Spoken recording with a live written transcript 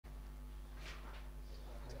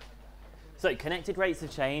So connected rates of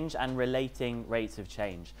change and relating rates of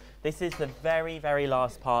change. This is the very, very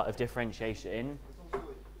last part of differentiation.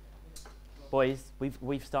 Boys,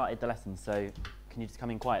 we've started the lesson, so can you just come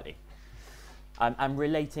in quietly? And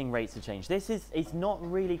relating rates of change. It's not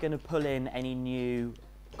really going to pull in any new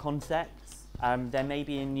concepts. There may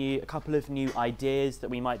be a couple of new ideas that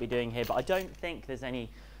we might be doing here, but I don't think there's any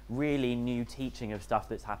really new teaching of stuff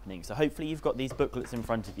that's happening. So hopefully you've got these booklets in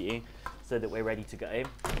front of you so that we're ready to go.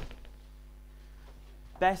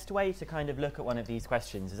 Best way to kind of look at one of these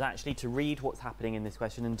questions is actually to read what's happening in this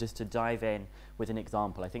question and just to dive in with an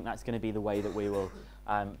example. I think that's going to be the way that we will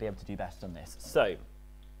be able to do best on this. So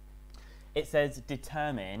it says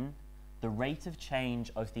determine the rate of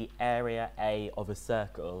change of the area A of a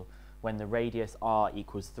circle when the radius r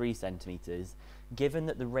equals 3 centimeters, given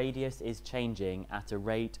that the radius is changing at a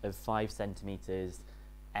rate of 5 centimeters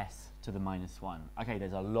s to the minus 1. Okay,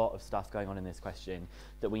 there's a lot of stuff going on in this question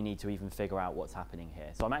that we need to even figure out what's happening here.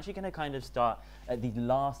 So I'm actually going to kind of start at the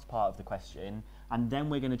last part of the question, and then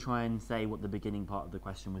we're going to try and say what the beginning part of the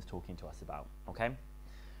question was talking to us about, okay?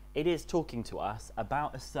 It is talking to us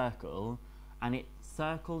about a circle, and its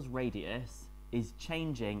circle's radius is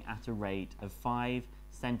changing at a rate of 5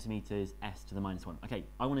 centimeters s to the minus 1. Okay,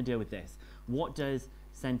 I want to deal with this. What does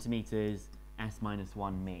centimeters s minus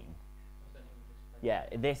 1 mean? Yeah,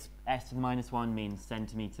 this s to the minus 1 means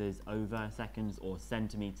centimeters over seconds or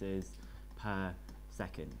centimeters per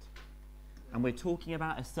second. And we're talking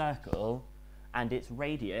about a circle, and its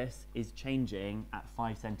radius is changing at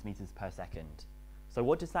 5 centimeters per second. So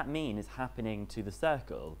what does that mean is happening to the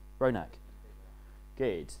circle? Ronak?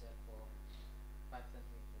 Good.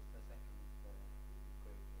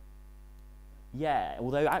 Yeah,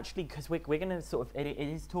 although actually, because we're going to sort of, it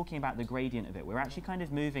is talking about the gradient of it. We're actually kind of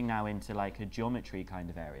moving now into like a geometry kind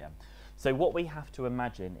of area. So what we have to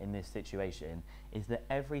imagine in this situation is that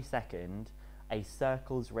every second, a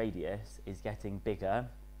circle's radius is getting bigger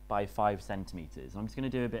by 5 centimeters. I'm just going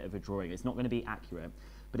to do a bit of a drawing. It's not going to be accurate,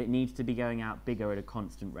 but it needs to be going out bigger at a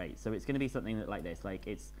constant rate. So it's going to be something that like this, like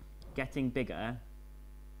it's getting bigger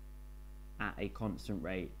at a constant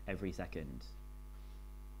rate every second.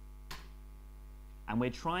 And we're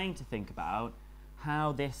trying to think about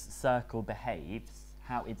how this circle behaves,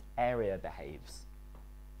 how its area behaves.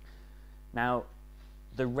 Now,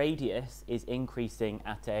 the radius is increasing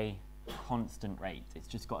at a constant rate. It's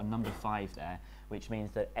just got a number 5 there, which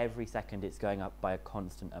means that every second it's going up by a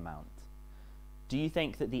constant amount. Do you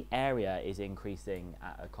think that the area is increasing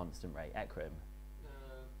at a constant rate? Ekrim? You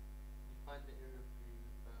find the area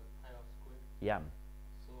of pi r squared. Yeah.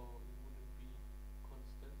 So it wouldn't be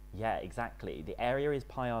constant. Yeah, exactly. The area is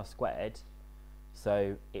pi r squared,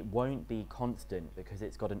 so it won't be constant because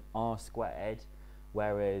it's got an r squared,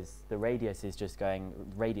 whereas the radius is just going,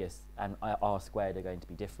 radius and r squared are going to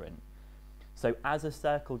be different. So as a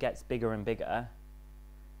circle gets bigger and bigger,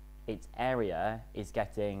 its area is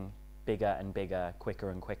getting bigger and bigger, quicker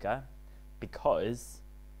and quicker, because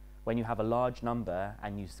when you have a large number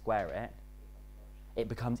and you square it, it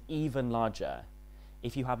becomes even larger.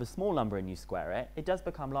 If you have a small number and you square it, it does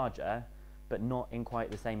become larger, but not in quite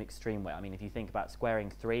the same extreme way. I mean, if you think about squaring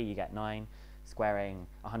 3, you get 9, squaring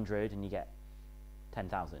 100, and you get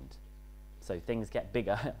 10,000. So things get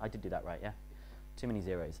bigger. I did do that right, yeah? Too many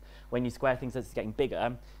zeros. When you square things as it's getting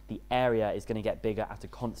bigger, the area is going to get bigger at a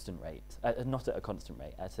constant rate. Not at a constant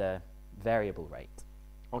rate, at a variable rate.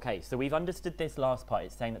 Okay, so we've understood this last part.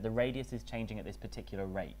 It's saying that the radius is changing at this particular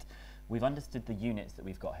rate. We've understood the units that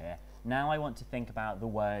we've got here. Now I want to think about the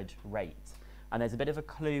word rate. And there's a bit of a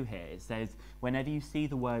clue here. It says, whenever you see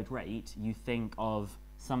the word rate, you think of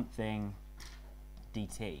something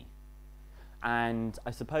dt. And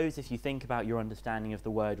I suppose if you think about your understanding of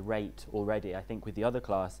the word rate already, I think with the other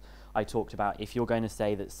class I talked about if you're going to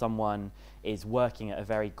say that someone is working at a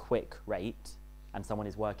very quick rate and someone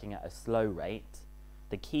is working at a slow rate,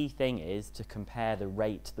 the key thing is to compare the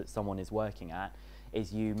rate that someone is working at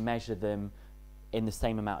is you measure them in the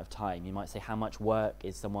same amount of time. You might say how much work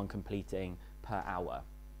is someone completing per hour.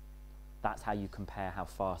 That's how you compare how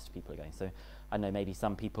fast people are going. So I know maybe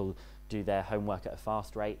some people do their homework at a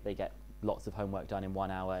fast rate, they get lots of homework done in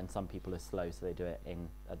 1 hour, and some people are slow, so they do it in,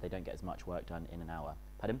 they don't get as much work done in an hour.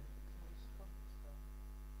 Pardon?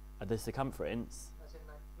 The circumference? As in,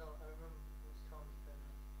 like, no, I remember Ms. Thomas saying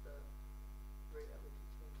the rate at which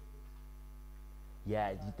it changes.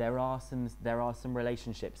 Yeah, there are some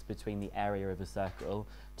relationships between the area of a circle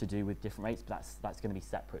to do with different rates, but that's going to be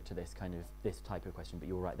separate to this type of question. But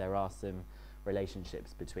you're right, there are some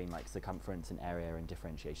relationships between like circumference and area and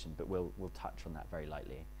differentiation, but we'll touch on that very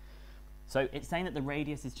lightly. So it's saying that the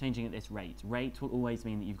radius is changing at this rate. Rate will always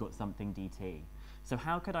mean that you've got something dt. So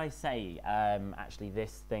how could I say, actually,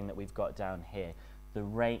 this thing that we've got down here, the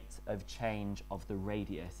rate of change of the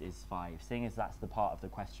radius is 5, seeing as that's the part of the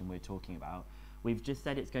question we're talking about. We've just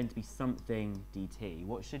said it's going to be something dt.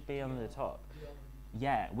 What should be on the top?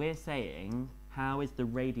 Yeah, we're saying, how is the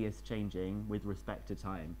radius changing with respect to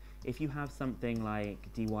time? If you have something like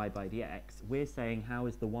dy by dx, we're saying, how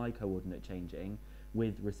is the y-coordinate changing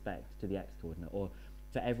with respect to the x-coordinate? Or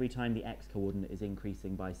for every time the x-coordinate is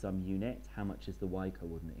increasing by some unit, how much is the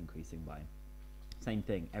y-coordinate increasing by? Same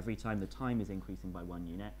thing, every time the time is increasing by 1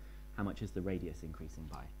 unit, how much is the radius increasing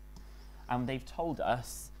by? And they've told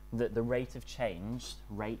us that the rate of change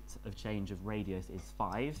of radius is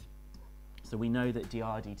 5. So we know that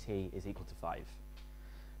dr dt is equal to 5.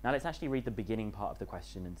 Now let's actually read the beginning part of the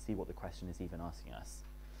question and see what the question is even asking us.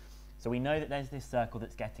 So we know that there's this circle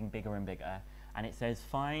that's getting bigger and bigger, and it says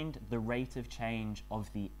find the rate of change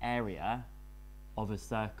of the area of a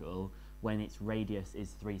circle when its radius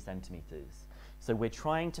is 3 centimeters. So we're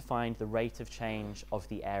trying to find the rate of change of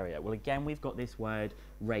the area. Well, again, we've got this word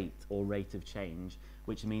rate or rate of change,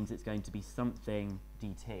 which means it's going to be something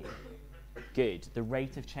dt. Good. The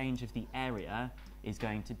rate of change of the area is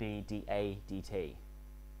going to be dA dt.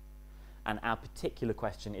 And our particular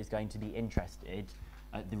question is going to be interested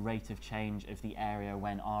at the rate of change of the area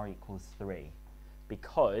when r equals 3.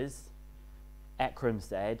 Because Ekram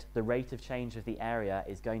said the rate of change of the area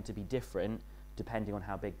is going to be different depending on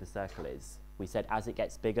how big the circle is. We said as it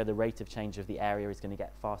gets bigger, the rate of change of the area is going to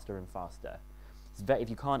get faster and faster. If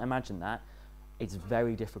you can't imagine that, it's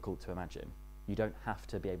very difficult to imagine. You don't have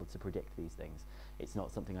to be able to predict these things. It's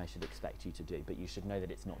not something I should expect you to do, but you should know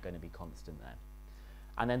that it's not going to be constant there.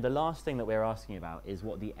 And then the last thing that we're asking about is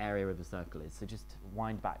what the area of a circle is. So just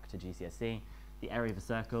wind back to GCSE. The area of a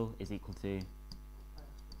circle is equal to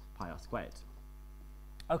pi r squared.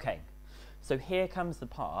 Okay, so here comes the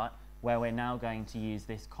part where we're now going to use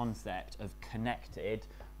this concept of connected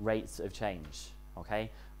rates of change. Okay,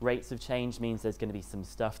 rates of change means there's going to be some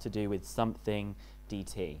stuff to do with something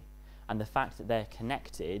dt. And the fact that they're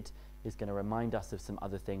connected is going to remind us of some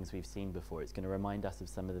other things we've seen before. It's going to remind us of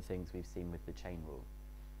some of the things we've seen with the chain rule.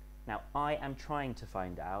 Now, I am trying to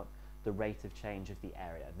find out the rate of change of the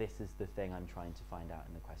area. This is the thing I'm trying to find out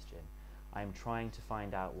in the question. I am trying to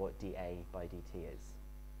find out what dA by dt is.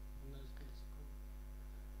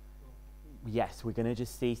 Yes, we're going to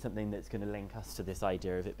just see something that's going to link us to this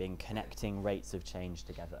idea of it being connecting rates of change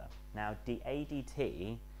together. Now, dA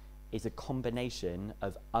dt is a combination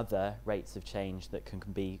of other rates of change that can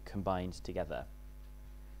be combined together.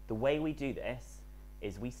 The way we do this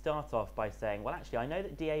is we start off by saying, well, actually, I know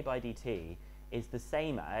that dA by dt is the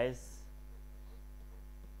same as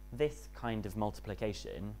this kind of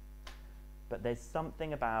multiplication, but there's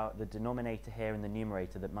something about the denominator here and the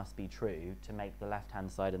numerator that must be true to make the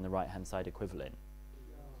left-hand side and the right-hand side equivalent.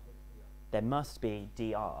 There must be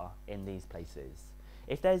dr in these places.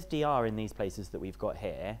 If there's dr in these places that we've got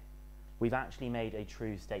here, we've actually made a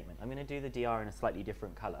true statement. I'm going to do the dr in a slightly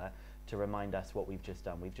different colour to remind us what we've just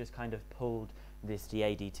done. We've just kind of pulled this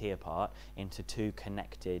dA dt apart into two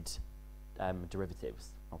connected derivatives,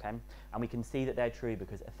 okay? And we can see that they're true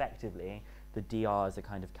because effectively the drs are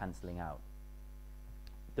kind of cancelling out.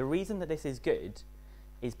 The reason that this is good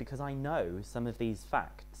is because I know some of these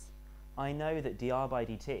facts. I know that dr by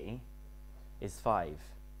dt is 5,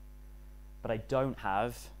 but I don't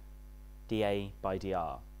have dA by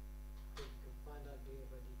dr.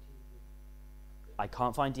 I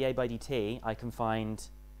can't find dA by dt. I can find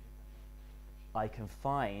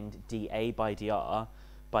dA by dr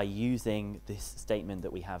by using this statement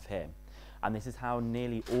that we have here. And this is how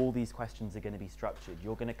nearly all these questions are going to be structured.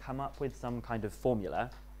 You're going to come up with some kind of formula,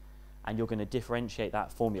 and you're going to differentiate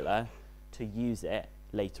that formula to use it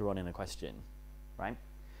later on in a question, right?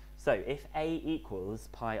 So if a equals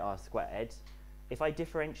pi r squared, if I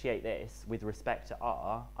differentiate this with respect to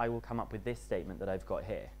r, I will come up with this statement that I've got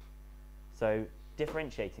here. So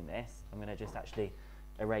differentiating this, I'm going to just actually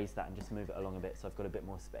erase that and just move it along a bit so I've got a bit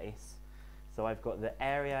more space. So I've got the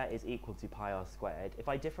area is equal to pi r squared. If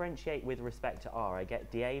I differentiate with respect to r, I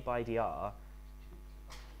get dA by dr,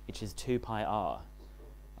 which is 2 pi r.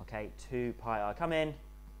 Okay, 2 pi r. Come in.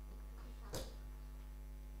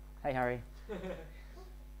 Hey, Harry.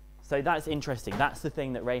 So that's interesting. That's the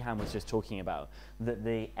thing that Rayhan was just talking about. That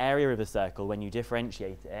the area of a circle, when you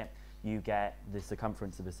differentiate it, you get the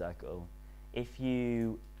circumference of a circle. If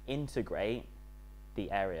you integrate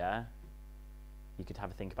the area, you could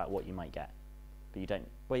have a think about what you might get. But you don't,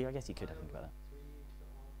 well, I guess you could have a think about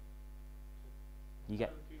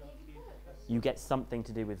that. You get something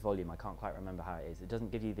to do with volume. I can't quite remember how it is. It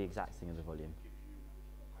doesn't give you the exact thing of the volume.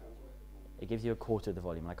 It gives you a quarter of the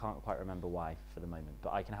volume. I can't quite remember why for the moment,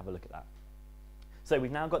 but I can have a look at that. So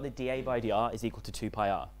we've now got that dA by dr is equal to 2 pi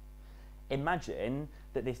r. Imagine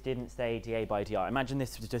that this didn't say dA by dr. Imagine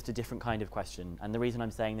this was just a different kind of question. And the reason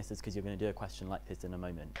I'm saying this is because you're going to do a question like this in a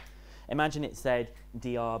moment. Imagine it said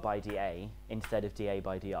dr by dA instead of dA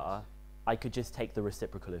by dr. I could just take the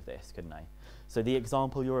reciprocal of this, couldn't I? So the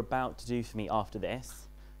example you're about to do for me after this,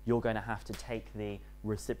 you're going to have to take the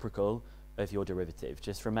reciprocal of your derivative.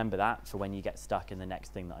 Just remember that for when you get stuck in the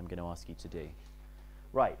next thing that I'm going to ask you to do.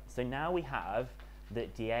 Right, so now we have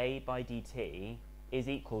that dA by dt is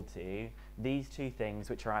equal to these two things,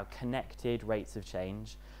 which are our connected rates of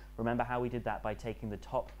change. Remember how we did that by taking the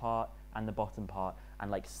top part and the bottom part and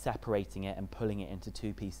like separating it and pulling it into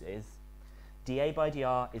two pieces. dA by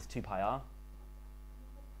dr is 2 pi r,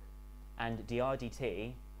 and dr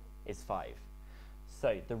dt is 5.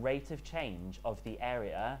 So the rate of change of the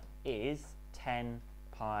area is 10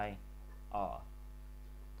 pi r,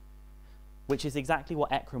 which is exactly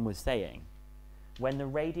what Ekram was saying. When the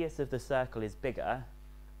radius of the circle is bigger,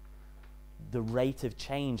 the rate of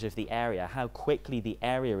change of the area, how quickly the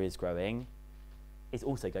area is growing, is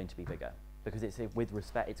also going to be bigger, because it's with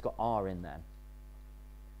respect, it's got r in there.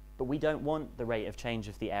 But we don't want the rate of change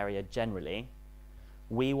of the area generally.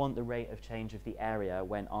 We want the rate of change of the area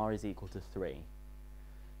when r is equal to 3.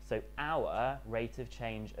 So our rate of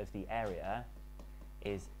change of the area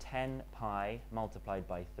is 10 pi multiplied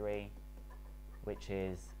by 3, which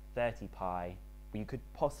is 30 pi. You could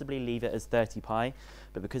possibly leave it as 30 pi,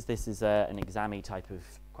 but because this is an exam-y type of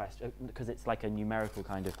question, because it's like a numerical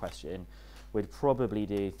kind of question, we'd probably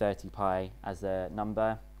do 30 pi as a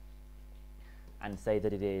number and say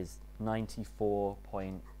that it is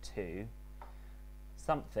 94.2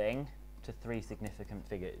 something to 3 significant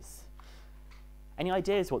figures. Any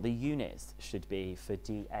ideas what the units should be for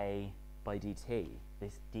dA by dt?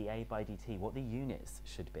 This dA by dt, what the units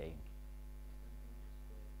should be?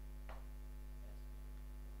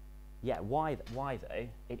 Yeah, why though?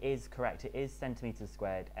 It is correct. It is centimetres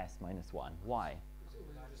squared s minus 1. Why?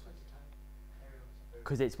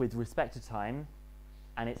 Because it's with respect to time,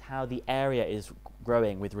 and it's how the area is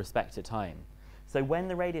growing with respect to time. So when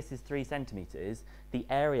the radius is 3 centimetres, the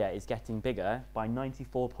area is getting bigger by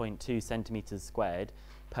 94.2 centimetres squared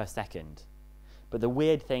per second. But the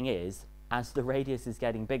weird thing is, as the radius is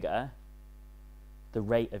getting bigger, the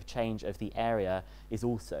rate of change of the area is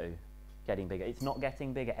also getting bigger. It's not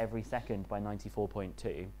getting bigger every second by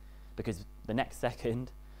 94.2, because the next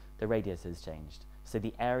second, the radius has changed. So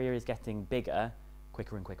the area is getting bigger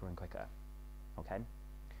quicker and quicker and quicker. Okay?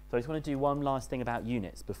 So I just want to do one last thing about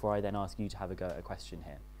units before I then ask you to have a go at a question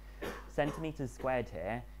here. Centimetres squared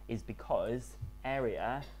here is because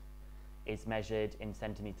area is measured in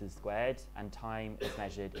centimetres squared and time is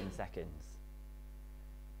measured in seconds.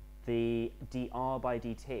 The dr by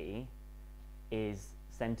dt is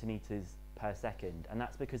centimetres per second, and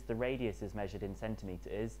that's because the radius is measured in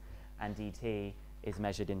centimetres and dt is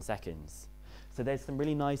measured in seconds. So there's some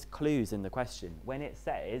really nice clues in the question. When it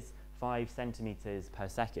says 5 centimetres per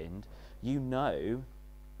second, you know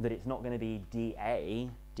that it's not going to be dA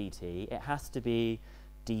dt, it has to be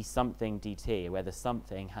d something dt, where the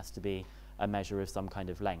something has to be a measure of some kind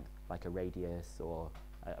of length, like a radius or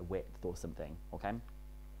a width or something, okay?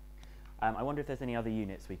 I wonder if there's any other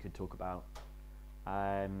units we could talk about.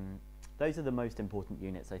 Those are the most important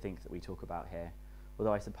units, I think, that we talk about here.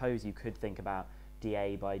 Although I suppose you could think about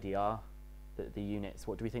dA by dr, the units,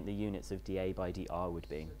 what do we think the units of dA by dr would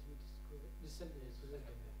be?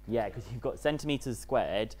 Yeah, because you've got centimetres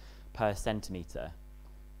squared per centimetre,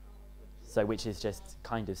 so which is just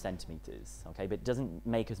kind of centimetres, okay? But it doesn't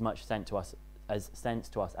make as much sense to us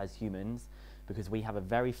as humans, because we have a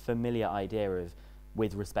very familiar idea of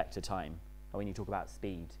with respect to time. And when you talk about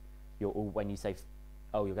speed, when you say,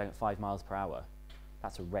 oh, you're going at 5 miles per hour,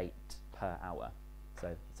 that's a rate per hour.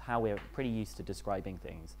 So it's how we're pretty used to describing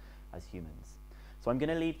things as humans. So I'm going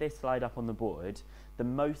to leave this slide up on the board. The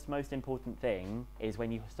most important thing is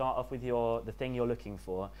when you start off with the thing you're looking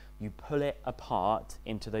for, you pull it apart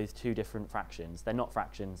into those two different fractions. They're not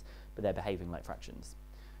fractions, but they're behaving like fractions.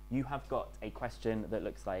 You have got a question that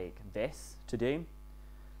looks like this to do.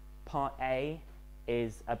 Part A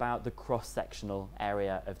is about the cross-sectional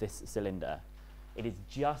area of this cylinder. It is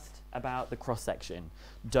just about the cross-section.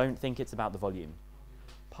 Don't think it's about the volume.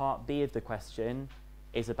 Part B of the question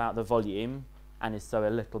is about the volume and is so a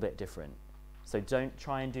little bit different. So don't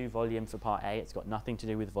try and do volume for part A. It's got nothing to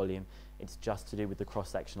do with volume. It's just to do with the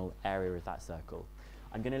cross-sectional area of that circle.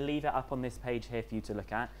 I'm going to leave it up on this page here for you to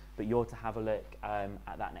look at, but you're to have a look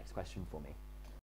at that next question for me.